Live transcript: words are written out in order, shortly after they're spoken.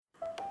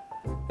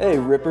Hey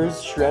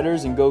rippers,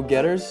 shredders, and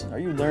go-getters, are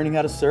you learning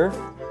how to surf?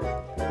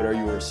 But are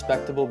you a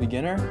respectable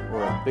beginner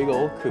or a big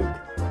old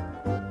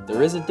kook?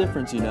 There is a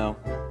difference, you know.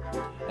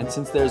 And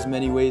since there's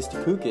many ways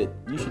to kook it,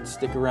 you should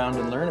stick around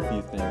and learn a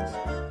few things.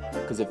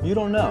 Because if you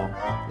don't know,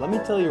 let me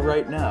tell you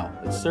right now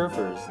that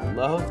surfers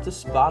love to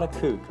spot a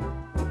kook.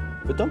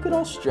 But don't get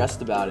all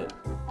stressed about it,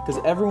 because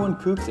everyone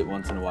kooks it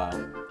once in a while.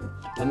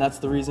 And that's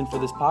the reason for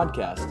this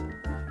podcast.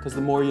 Because the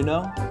more you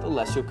know, the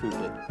less you'll kook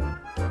it.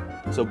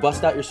 So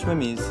bust out your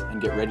swimmies and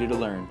get ready to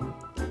learn.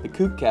 The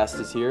Kookcast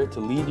is here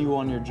to lead you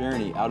on your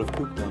journey out of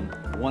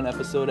kookdom, one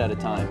episode at a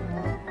time,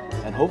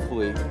 and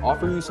hopefully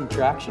offer you some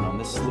traction on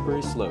this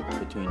slippery slope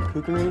between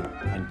kookery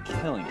and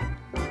killing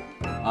it.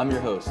 I'm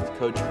your host,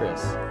 Coach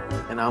Chris.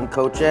 And I'm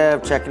Coach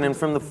Ev, checking in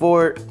from the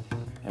fort.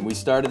 And we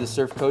started the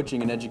surf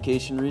coaching and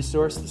education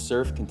resource,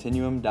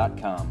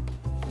 thesurfcontinuum.com.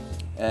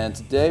 And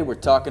today we're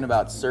talking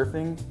about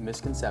surfing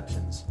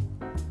misconceptions.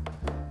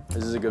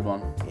 This is a good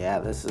one. Yeah,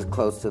 this is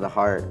close to the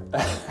heart.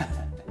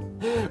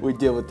 We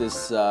deal with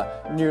this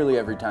nearly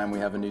every time we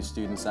have a new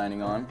student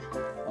signing on,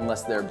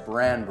 unless they're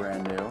brand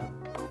new,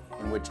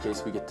 in which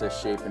case we get to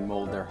shape and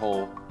mold their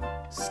whole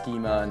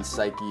schema and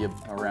psyche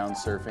around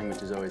surfing,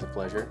 which is always a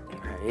pleasure.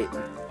 Right.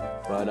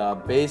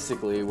 But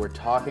basically, we're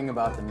talking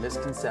about the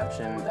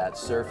misconception that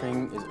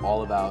surfing is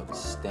all about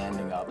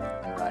standing up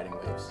and riding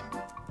waves.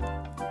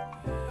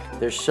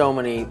 There's so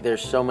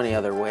many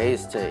other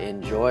ways to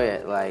enjoy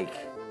it. Like,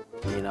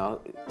 you know,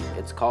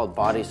 it's called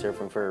body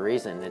surfing for a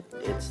reason.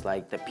 It's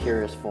like the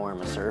purest form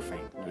of surfing.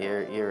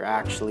 You're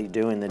actually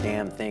doing the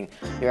damn thing.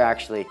 You're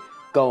actually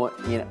going,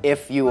 you know,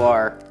 if you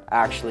are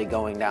actually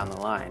going down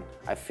the line.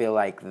 I feel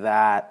like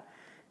that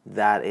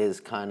is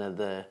kind of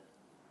the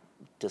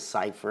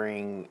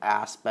deciphering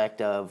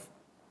aspect of,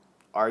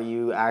 are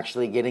you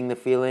actually getting the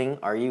feeling?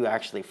 Are you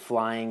actually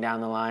flying down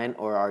the line?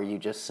 Or are you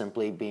just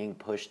simply being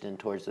pushed in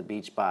towards the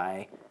beach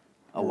by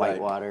a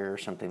whitewater or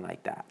something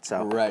like that?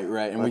 So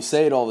Right. And we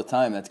say it all the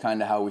time. That's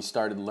kind of how we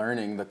started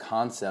learning the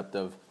concept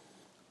of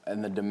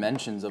and the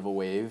dimensions of a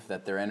wave,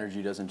 that their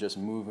energy doesn't just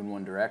move in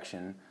one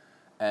direction.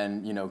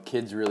 And, you know,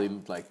 kids really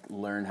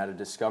learn how to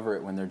discover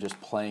it when they're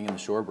just playing in the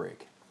shore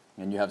break.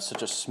 And you have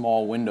such a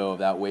small window of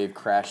that wave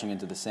crashing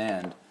into the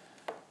sand.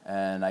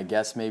 And I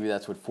guess maybe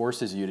that's what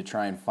forces you to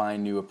try and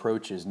find new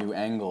approaches, new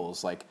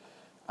angles.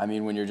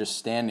 When you're just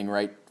standing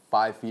right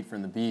 5 feet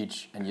from the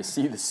beach and you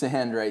see the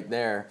sand right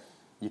there,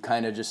 you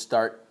kind of just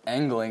start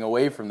angling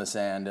away from the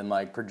sand and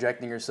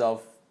projecting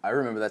yourself. I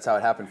remember that's how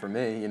it happened for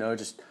me,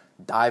 just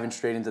diving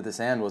straight into the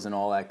sand wasn't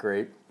all that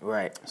great.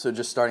 Right. So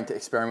just starting to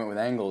experiment with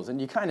angles,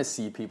 and you kind of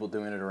see people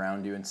doing it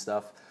around you and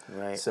stuff.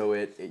 Right. So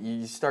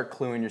you start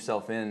cluing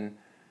yourself in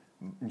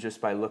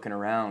just by looking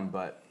around,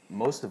 but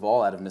most of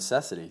all out of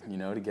necessity,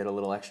 to get a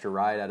little extra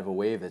ride out of a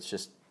wave that's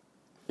just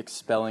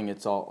expelling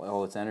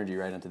all its energy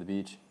right onto the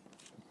beach.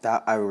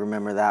 I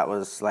remember that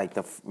was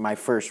my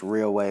first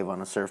real wave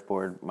on a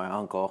surfboard. My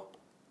uncle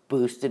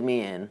boosted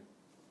me in.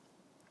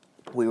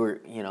 We were,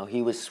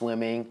 he was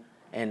swimming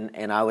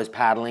and I was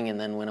paddling, and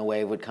then when a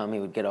wave would come, he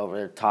would get over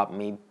the top of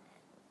me,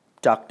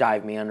 duck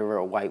dive me under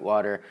a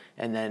whitewater,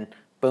 and then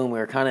boom, we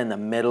were kind of in the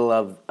middle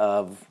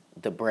of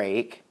the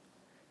break,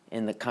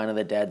 in the kind of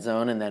the dead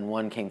zone, and then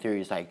one came through.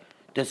 He's like,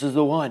 "This is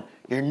the one.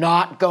 You're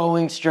not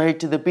going straight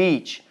to the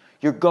beach.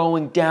 You're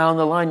going down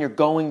the line. You're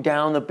going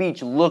down the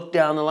beach. Look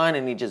down the line."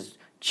 And he just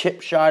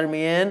chip shotted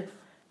me in.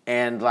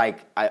 And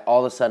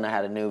all of a sudden I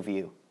had a new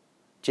view.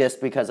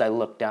 Just because I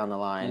looked down the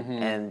line,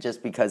 and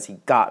just because he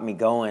got me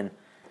going,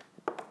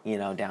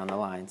 down the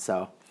line.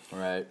 So.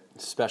 Right.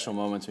 Special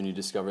moments when you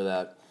discover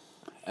that.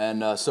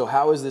 And so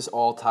how is this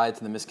all tied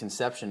to the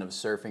misconception of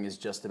surfing is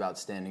just about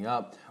standing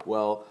up?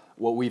 Well,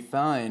 what we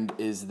find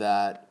is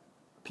that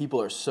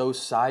people are so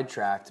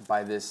sidetracked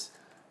by this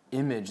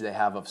image they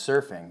have of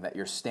surfing, that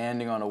you're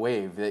standing on a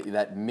wave,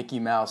 that Mickey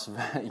Mouse,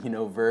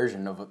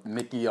 version of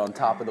Mickey on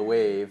top of the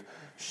wave,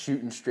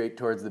 shooting straight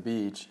towards the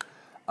beach,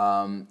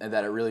 and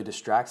that it really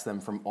distracts them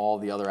from all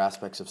the other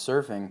aspects of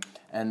surfing.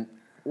 And,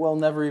 well,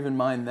 never even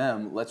mind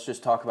them. Let's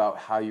just talk about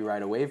how you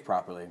ride a wave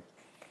properly.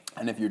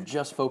 And if you're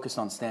just focused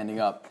on standing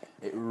up,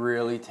 it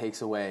really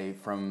takes away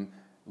from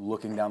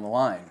looking down the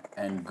line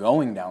and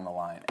going down the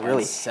line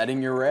and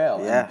setting your rail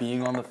and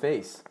being on the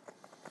face.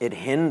 It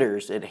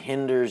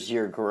hinders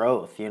your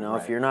growth,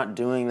 If you're not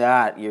doing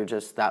that, you're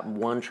just, that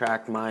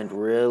one-track mind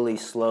really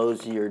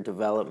slows your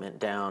development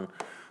down,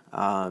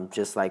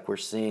 just like we're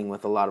seeing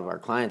with a lot of our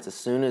clients. As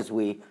soon as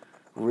we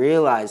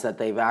realize that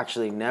they've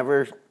actually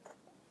never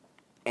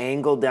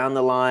angled down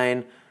the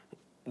line,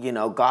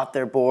 got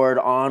their board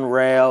on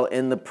rail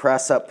in the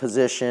press-up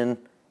position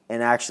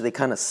and actually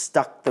kind of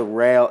stuck the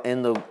rail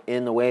in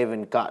the wave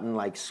and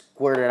gotten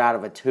squirted out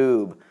of a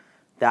tube,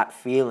 that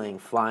feeling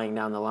flying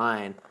down the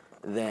line,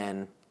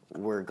 then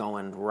we're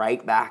going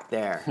right back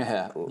there.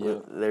 Yeah.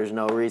 There's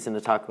no reason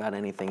to talk about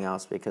anything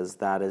else, because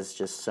that is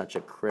just such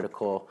a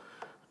critical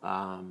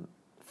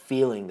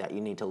feeling that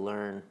you need to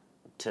learn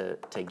to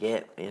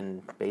get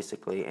in,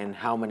 basically, and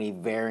how many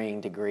varying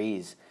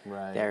degrees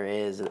there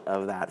is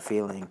of that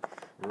feeling.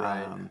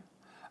 Right.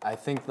 I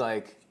think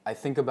I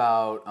think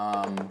about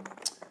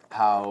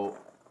how,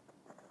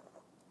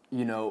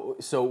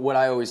 so what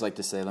I always like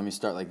to say, let me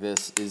start like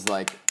this, is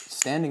like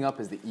standing up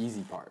is the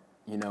easy part,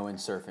 in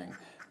surfing.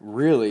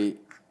 Really,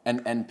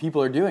 and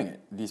people are doing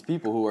it. These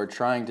people who are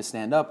trying to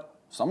stand up,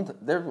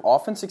 they're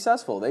often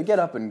successful. They get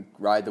up and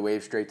ride the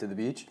wave straight to the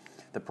beach.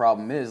 The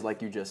problem is,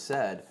 like you just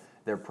said,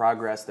 their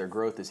progress, their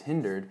growth is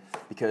hindered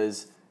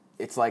because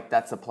it's like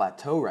that's a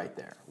plateau right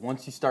there.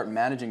 Once you start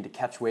managing to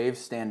catch waves,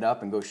 stand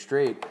up, and go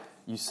straight,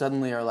 you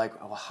suddenly are like,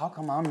 oh, how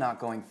come I'm not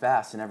going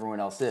fast and everyone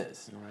else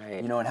is?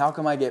 Right. And how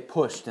come I get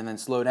pushed and then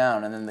slow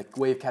down and then the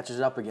wave catches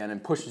up again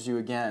and pushes you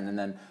again and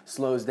then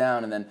slows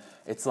down and then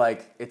it's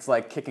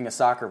like kicking a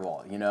soccer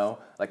ball,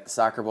 Like the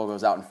soccer ball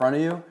goes out in front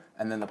of you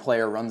and then the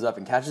player runs up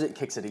and catches it and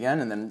kicks it again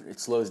and then it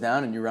slows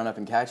down and you run up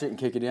and catch it and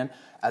kick it again,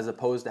 as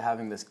opposed to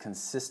having this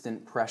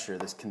consistent pressure,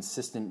 this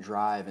consistent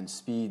drive and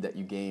speed that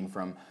you gain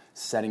from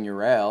setting your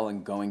rail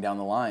and going down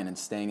the line and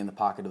staying in the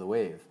pocket of the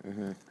wave.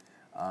 Mm-hmm.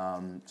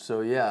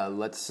 So yeah,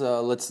 let's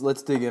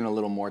dig in a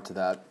little more to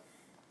that.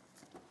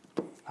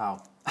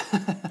 How?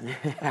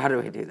 How do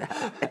we do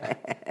that?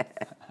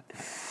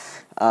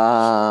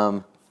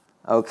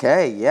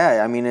 Okay,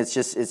 yeah. I mean, it's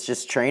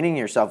just training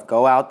yourself.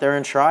 Go out there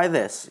and try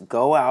this.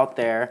 Go out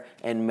there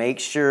and make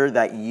sure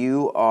that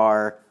you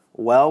are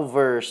well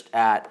versed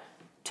at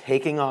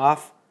taking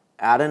off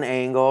at an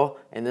angle,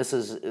 and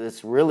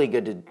it's really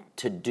good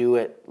to do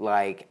it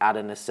like at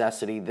a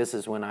necessity. This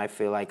is when I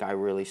feel like I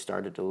really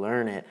started to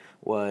learn it,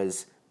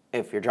 was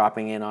if you're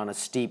dropping in on a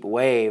steep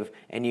wave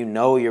and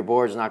your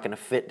board's not going to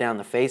fit down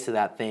the face of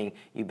that thing,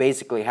 you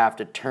basically have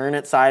to turn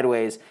it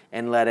sideways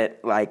and let it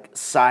like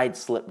side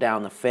slip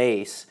down the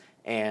face.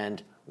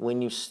 And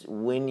when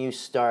you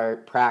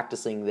start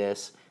practicing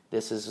this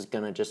is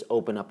going to just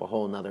open up a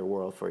whole nother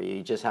world for you.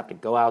 You just have to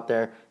go out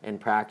there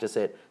and practice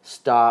it.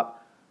 Stop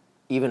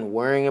even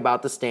worrying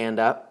about the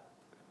stand-up.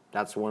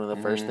 That's one of the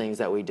first things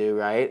that we do,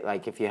 right?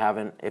 Like if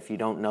you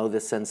don't know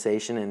this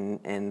sensation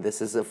and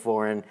this is a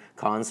foreign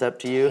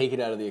concept to you, take it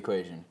out of the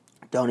equation.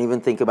 Don't even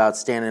think about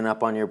standing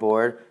up on your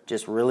board.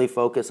 Just really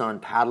focus on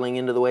paddling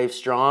into the wave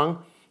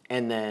strong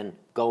and then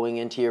going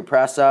into your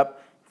press up,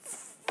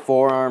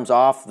 forearms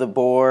off the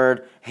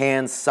board,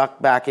 hands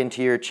sucked back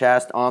into your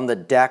chest on the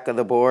deck of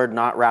the board,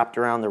 not wrapped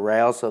around the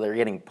rail so they're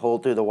getting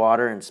pulled through the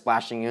water and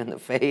splashing you in the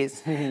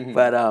face.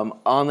 But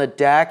on the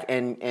deck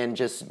and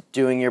just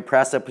doing your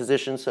press-up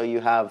position so you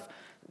have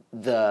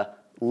the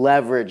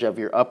leverage of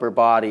your upper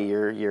body,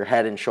 your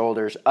head and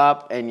shoulders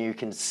up, and you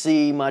can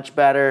see much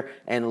better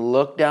and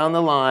look down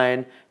the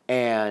line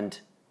and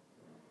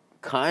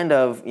kind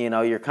of,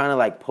 you're kind of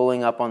like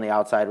pulling up on the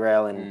outside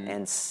rail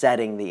and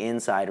setting the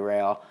inside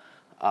rail.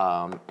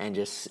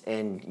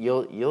 And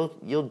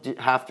you'll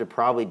have to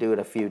probably do it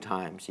a few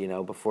times,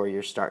 before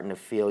you're starting to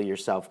feel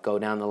yourself go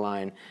down the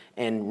line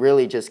and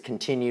really just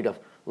continue to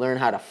learn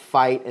how to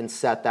fight and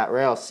set that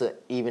rail. So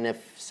even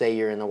if, say,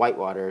 you're in the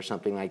whitewater or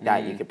something like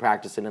that, you could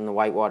practice it in the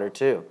whitewater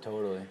too.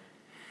 Totally.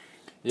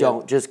 Yeah.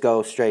 Don't just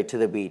go straight to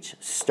the beach.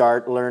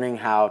 Start learning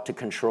how to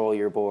control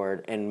your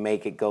board and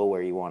make it go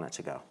where you want it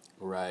to go.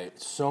 Right.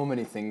 So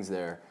many things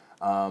there.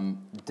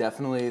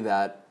 Definitely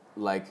that.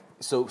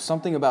 So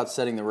something about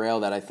setting the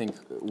rail that I think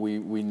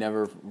we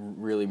never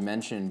really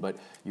mentioned, but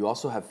you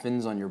also have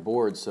fins on your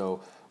board. So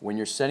when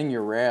you're setting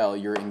your rail,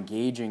 you're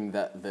engaging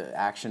the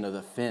action of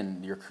the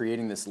fin. You're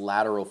creating this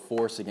lateral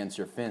force against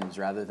your fins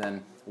rather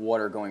than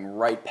water going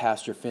right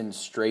past your fins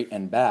straight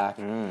and back.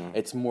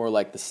 It's more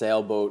like the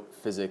sailboat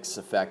physics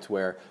effect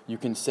where you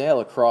can sail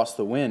across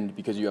the wind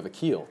because you have a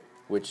keel,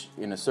 which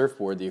in a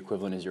surfboard, the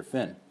equivalent is your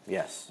fin.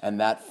 Yes. And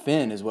that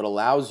fin is what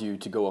allows you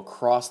to go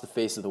across the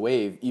face of the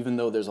wave, even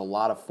though there's a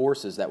lot of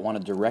forces that want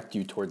to direct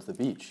you towards the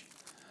beach.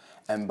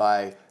 And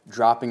by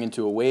dropping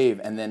into a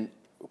wave and then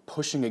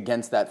pushing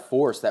against that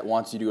force that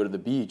wants you to go to the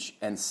beach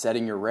and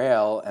setting your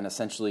rail and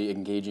essentially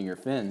engaging your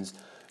fins,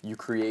 you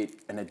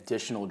create an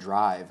additional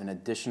drive, an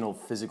additional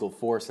physical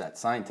force that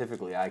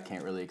scientifically I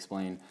can't really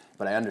explain,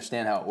 but I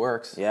understand how it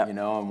works. Yep.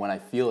 And when I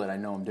feel it, I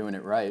know I'm doing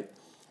it right.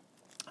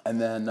 And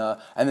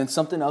then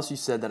something else you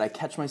said that I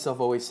catch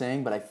myself always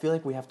saying, but I feel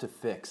like we have to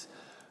fix,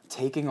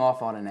 taking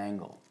off on an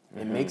angle.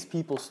 It makes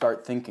people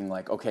start thinking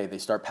like, okay, they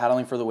start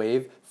paddling for the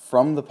wave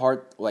from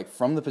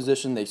the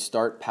position they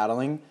start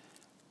paddling,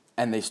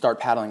 and they start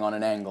paddling on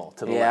an angle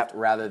to the left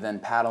rather than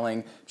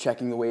paddling,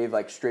 checking the wave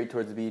like straight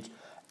towards the beach.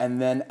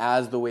 And then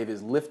as the wave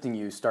is lifting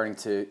you, starting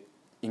to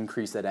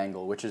increase that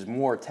angle, which is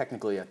more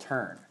technically a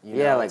turn.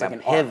 Like a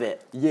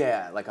pivot.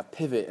 Yeah, like a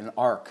pivot, an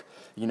arc.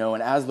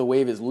 And as the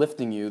wave is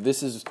lifting you,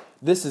 this is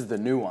the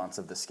nuance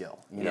of the skill.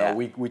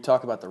 We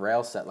talk about the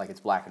rail set like it's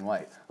black and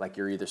white, like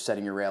you're either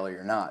setting your rail or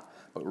you're not.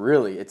 But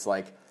really,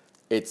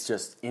 it's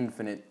just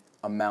infinite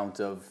amount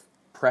of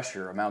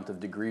pressure, amount of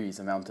degrees,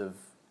 amount of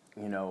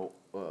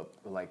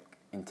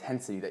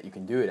intensity that you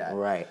can do it at.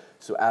 Right.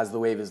 So as the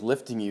wave is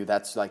lifting you,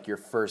 that's like your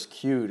first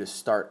cue to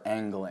start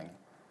angling.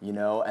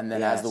 And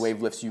then as the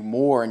wave lifts you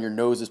more and your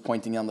nose is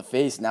pointing down the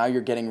face, now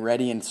you're getting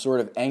ready and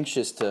sort of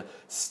anxious to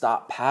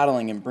stop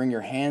paddling and bring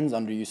your hands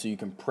under you so you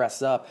can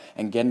press up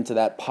and get into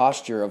that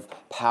posture of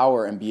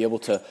power and be able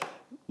to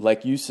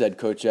like you said,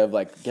 Coach Ev,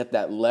 like get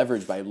that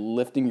leverage by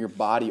lifting your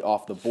body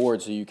off the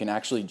board so you can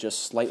actually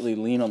just slightly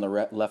lean on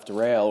the left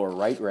rail or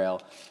right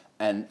rail.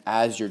 And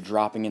as you're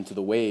dropping into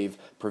the wave,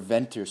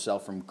 prevent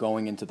yourself from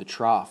going into the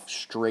trough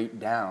straight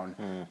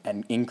down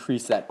and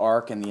increase that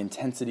arc and the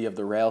intensity of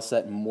the rail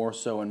set more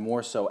so and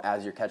more so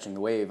as you're catching the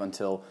wave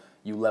until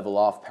you level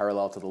off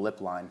parallel to the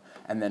lip line,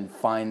 and then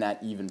find that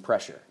even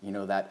pressure. You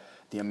know, that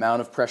the amount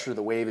of pressure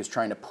the wave is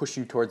trying to push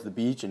you towards the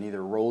beach and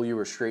either roll you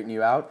or straighten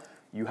you out,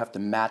 you have to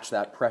match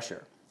that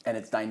pressure. And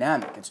it's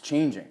dynamic, it's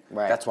changing.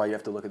 Right. That's why you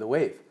have to look at the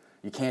wave.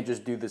 You can't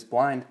just do this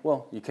blind.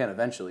 Well, you can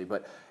eventually,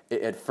 but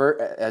at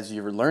first, as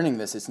you're learning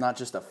this, it's not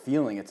just a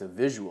feeling, it's a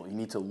visual. You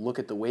need to look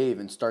at the wave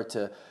and start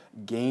to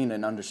gain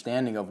an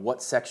understanding of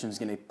what section is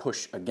going to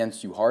push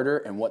against you harder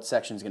and what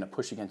section is going to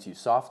push against you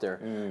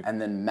softer,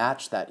 and then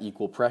match that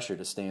equal pressure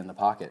to stay in the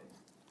pocket.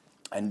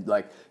 And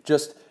like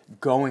just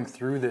going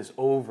through this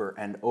over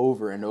and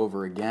over and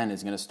over again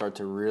is going to start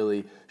to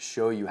really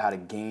show you how to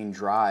gain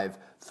drive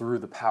through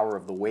the power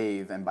of the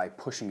wave and by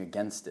pushing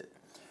against it.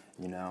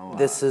 You know,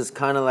 this is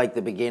kind of like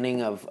the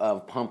beginning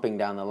of pumping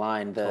down the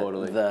line.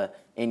 Totally. The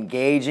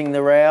engaging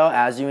the rail.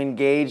 As you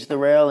engage the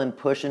rail and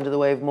push into the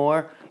wave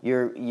more,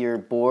 your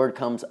board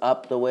comes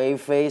up the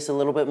wave face a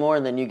little bit more,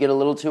 and then you get a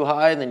little too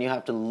high, and then you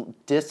have to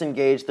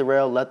disengage the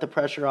rail, let the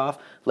pressure off,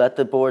 let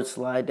the board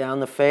slide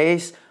down the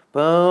face,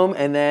 boom,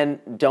 and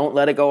then don't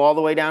let it go all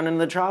the way down into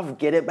the trough.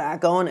 Get it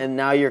back on, and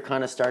now you're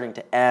kind of starting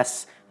to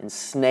S and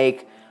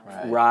snake,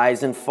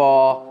 rise and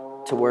fall,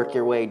 to work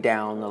your way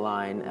down the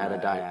line at a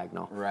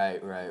diagonal.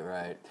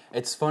 Right.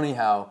 It's funny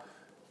how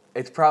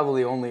it's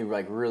probably only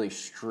like really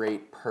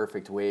straight,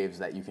 perfect waves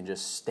that you can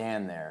just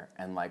stand there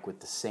and like with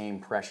the same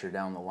pressure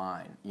down the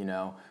line, you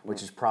know,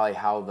 which is probably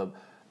how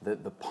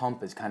the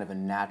pump is kind of a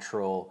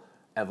natural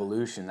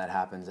evolution that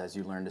happens as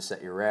you learn to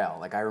set your rail.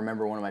 Like I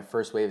remember one of my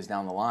first waves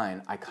down the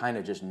line, I kind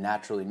of just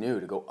naturally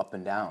knew to go up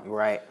and down.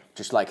 Right.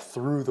 Just like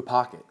through the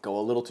pocket. Go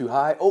a little too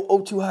high.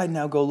 Oh, too high.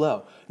 Now go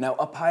low. Now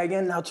up high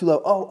again. Now too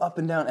low. Oh, up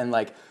and down. And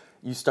like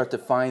you start to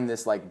find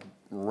this like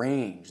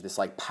range, this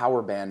like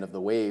power band of the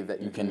wave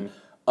that you can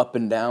up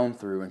and down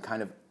through, and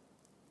kind of,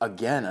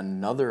 again,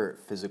 another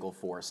physical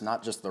force,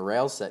 not just the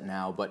rail set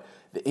now, but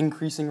the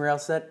increasing rail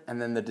set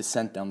and then the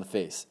descent down the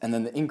face. And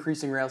then the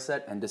increasing rail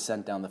set and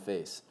descent down the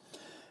face.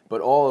 But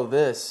all of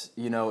this,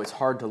 you know, it's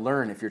hard to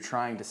learn if you're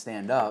trying to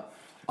stand up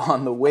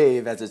on the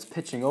wave as it's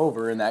pitching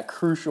over in that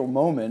crucial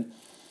moment,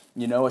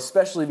 you know,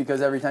 especially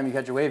because every time you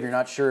catch a wave, you're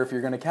not sure if you're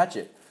going to catch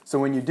it. So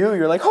when you do,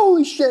 you're like,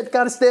 holy shit,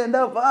 got to stand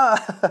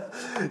up.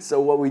 So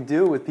what we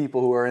do with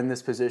people who are in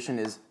this position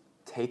is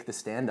take the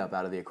stand-up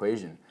out of the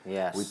equation.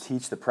 Yes. We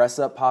teach the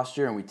press-up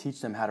posture, and we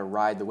teach them how to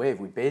ride the wave.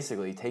 We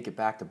basically take it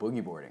back to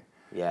boogie boarding.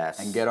 Yes.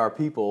 And get our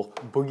people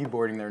boogie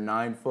boarding their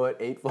 9-foot,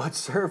 8-foot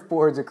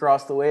surfboards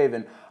across the wave.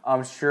 And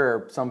I'm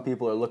sure some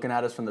people are looking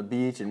at us from the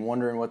beach and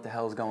wondering what the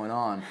hell's going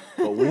on.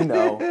 But we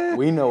know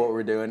what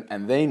we're doing,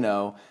 and they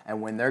know.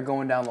 And when they're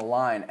going down the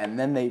line, and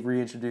then they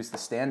reintroduce the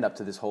stand-up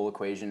to this whole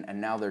equation,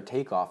 and now their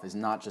takeoff is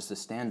not just a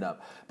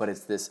stand-up, but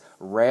it's this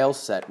rail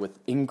set with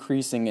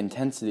increasing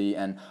intensity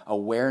and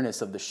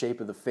awareness of the shape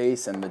of the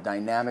face and the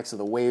dynamics of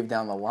the wave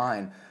down the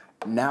line.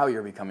 Now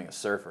you're becoming a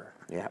surfer.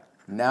 Yeah.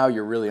 Now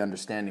you're really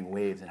understanding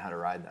waves and how to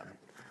ride them.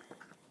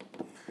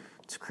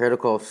 It's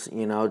critical,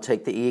 you know,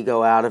 take the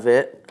ego out of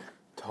it.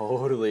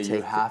 Totally,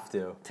 you have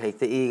to. Take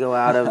the ego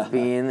out of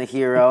being the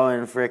hero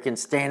and freaking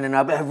standing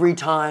up every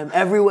time.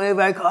 Every wave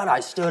I caught,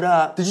 I stood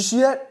up. Did you see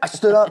that? I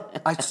stood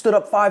up. I stood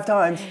up 5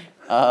 times.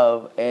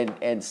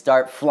 And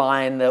start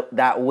flying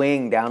that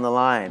wing down the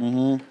line.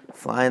 Mm-hmm.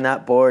 Flying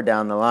that board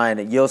down the line.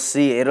 And you'll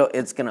see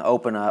it's going to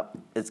open up.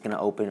 It's going to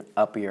open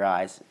up your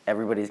eyes.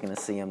 Everybody's going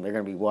to see them. They're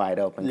going to be wide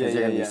open because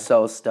they're going to be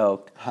so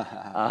stoked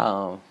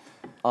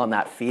on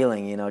that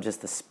feeling, you know,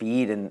 just the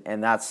speed.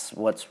 And that's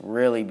what's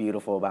really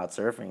beautiful about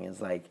surfing is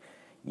like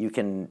you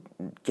can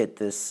get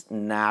this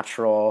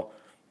natural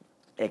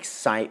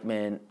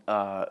excitement.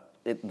 The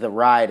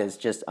ride is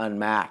just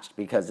unmatched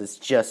because it's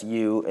just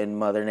you and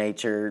Mother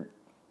Nature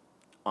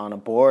on a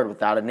board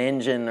without an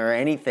engine or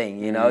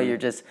anything. You know, you're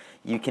just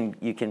you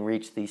can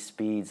reach these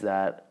speeds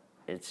that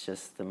it's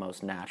just the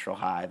most natural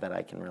high that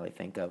I can really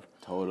think of.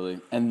 Totally.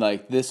 And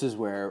like this is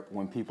where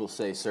when people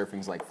say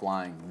surfing's like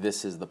flying,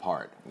 this is the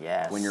part.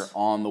 Yes. When you're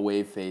on the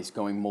wave face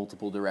going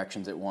multiple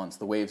directions at once.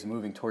 The wave's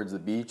moving towards the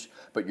beach,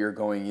 but you're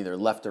going either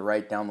left or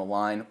right down the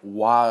line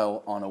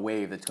while on a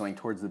wave that's going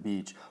towards the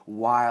beach,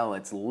 while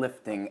it's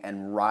lifting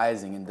and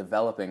rising and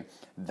developing.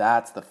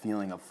 That's the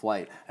feeling of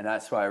flight. And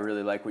that's why I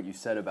really like what you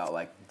said about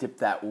like dip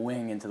that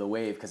wing into the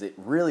wave, because it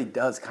really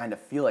does kind of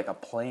feel like a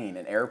plane,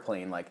 an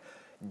airplane, like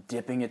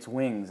dipping its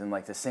wings, and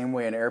like the same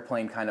way an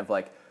airplane kind of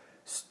like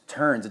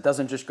turns. It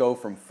doesn't just go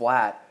from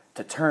flat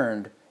to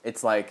turned.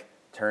 It's like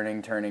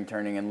turning,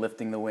 and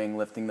lifting the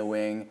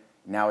wing.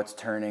 Now it's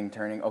turning.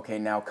 Okay,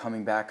 now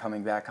coming back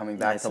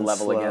Nice to and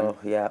level slow,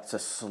 again. yeah. It's a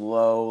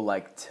slow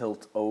like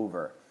tilt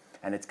over.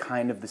 And it's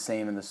kind of the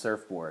same in the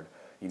surfboard.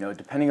 You know,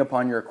 depending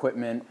upon your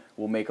equipment,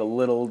 we'll make a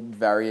little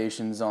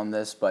variations on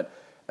this, but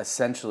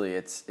essentially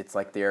it's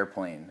like the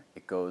airplane.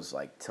 It goes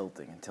like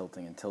tilting and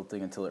tilting and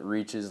tilting until it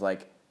reaches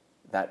like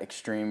that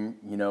extreme,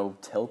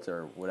 tilt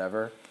or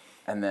whatever.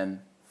 And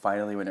then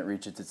finally when it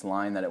reaches its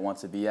line that it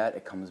wants to be at,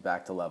 it comes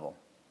back to level.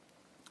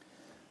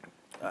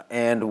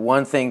 And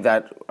one thing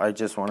that I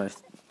just want to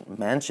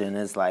mention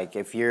is like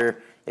if you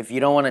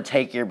don't want to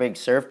take your big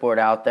surfboard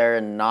out there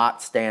and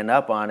not stand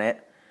up on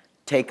it,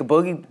 take a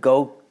boogie,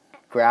 go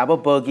grab a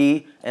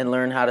boogie and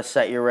learn how to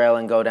set your rail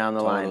and go down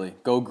the line.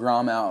 Go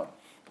grom out.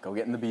 Go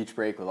get in the beach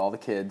break with all the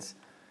kids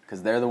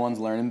because they're the ones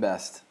learning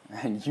best.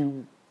 And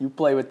you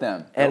play with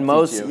them. And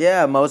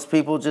most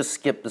people just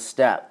skip the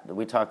step.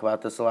 We talk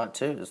about this a lot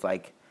too. It's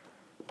like,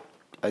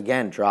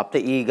 again, drop the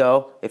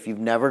ego. If you've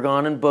never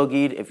gone and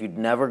boogied, if you've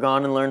never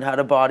gone and learned how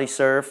to body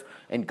surf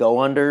and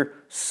go under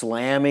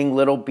slamming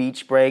little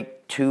beach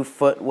break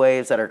 2-foot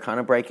waves that are kind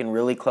of breaking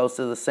really close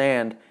to the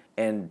sand,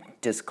 and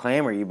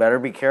disclaimer, you better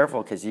be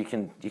careful because you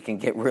can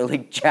get really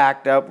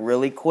jacked up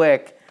really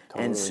quick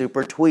and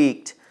super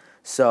tweaked.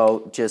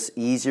 So just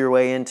ease your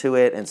way into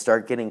it and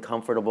start getting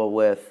comfortable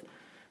with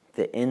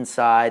the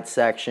inside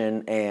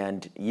section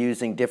and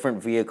using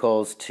different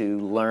vehicles to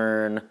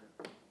learn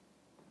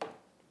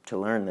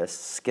this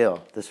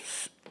skill,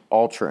 this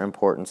ultra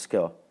important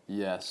skill.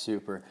 Yeah,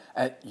 super.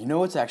 You know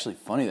what's actually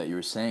funny that you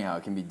were saying how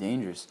it can be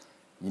dangerous?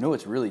 You know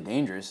what's really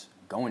dangerous?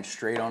 Going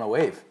straight on a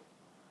wave.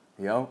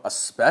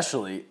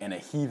 Especially in a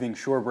heaving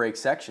shore break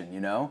section,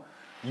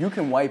 You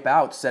can wipe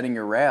out setting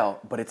your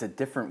rail, but it's a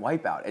different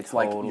wipeout. It's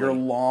like you're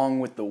long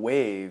with the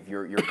wave,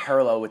 you're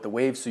parallel with the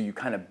wave, so you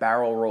kind of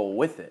barrel roll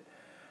with it.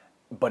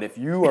 But if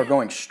you are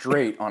going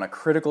straight on a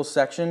critical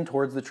section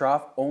towards the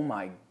trough, oh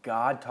my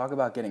God, talk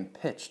about getting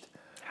pitched.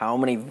 How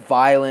many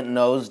violent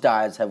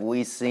nosedives have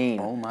we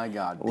seen? Oh my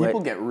God. People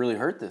get really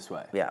hurt this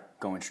way. Yeah.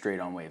 Going straight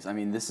on waves. I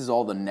mean, this is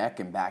all the neck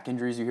and back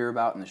injuries you hear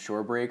about in the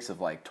shore breaks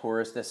of like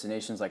tourist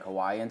destinations like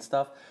Hawaii and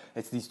stuff.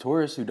 It's these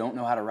tourists who don't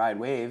know how to ride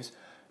waves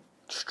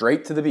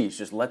straight to the beach.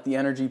 Just let the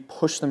energy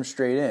push them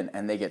straight in,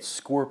 and they get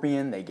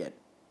scorpion, they get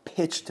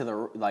pitched to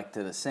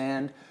the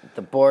sand.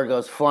 The board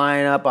goes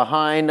flying up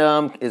behind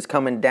them, is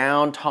coming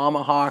down,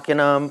 tomahawking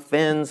them,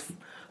 fins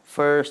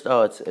first.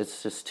 Oh,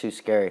 it's just too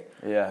scary.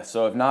 Yeah,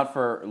 so if not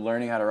for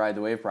learning how to ride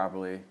the wave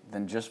properly,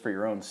 then just for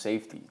your own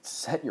safety,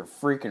 set your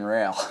freaking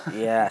rail.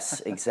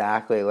 Yes,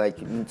 exactly. Like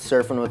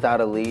surfing without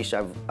a leash,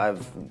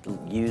 I've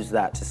used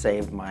that to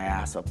save my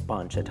ass a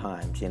bunch of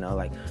times,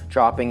 like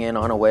dropping in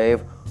on a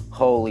wave,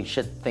 holy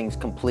shit, thing's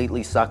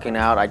completely sucking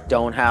out. I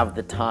don't have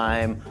the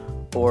time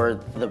or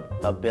the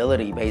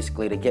ability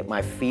basically to get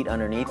my feet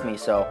underneath me,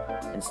 so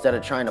instead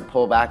of trying to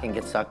pull back and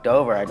get sucked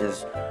over, I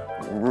just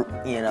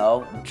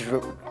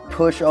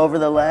push over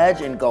the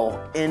ledge and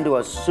go into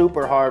a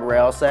super hard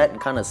rail set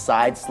and kind of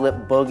side slip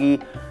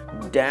boogie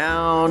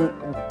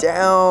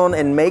down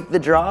and make the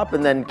drop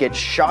and then get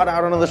shot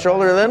out onto the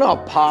shoulder, and then I'll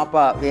pop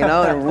up,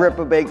 and rip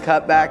a big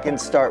cut back and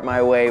start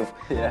my wave.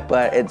 Yeah.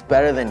 But it's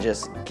better than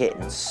just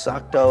getting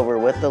sucked over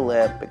with the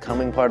lip,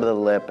 becoming part of the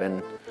lip,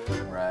 and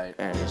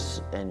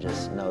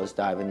just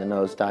nosediving. The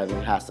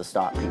nosediving has to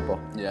stop, people.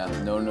 Yeah,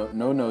 no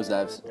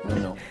nosedives.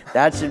 No.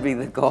 That should be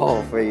the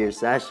goal for your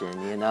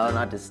session,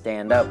 not to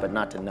stand up, but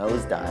not to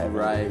nosedive.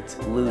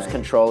 Right. Lose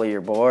control of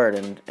your board,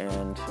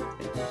 and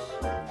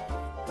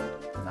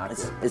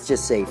it's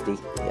just safety.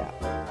 Yeah.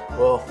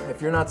 Well,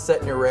 if you're not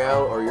setting your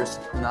rail or you're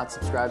not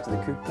subscribed to the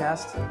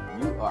Kookcast,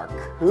 you are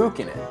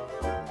kooking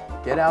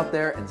it. Get out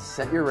there and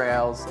set your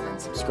rails and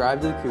subscribe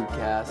to the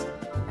Kookcast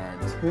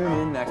and tune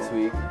in next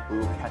week. We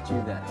will catch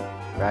you then.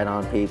 Right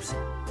on, peeps.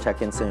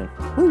 Check in soon.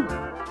 Woo!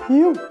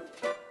 You.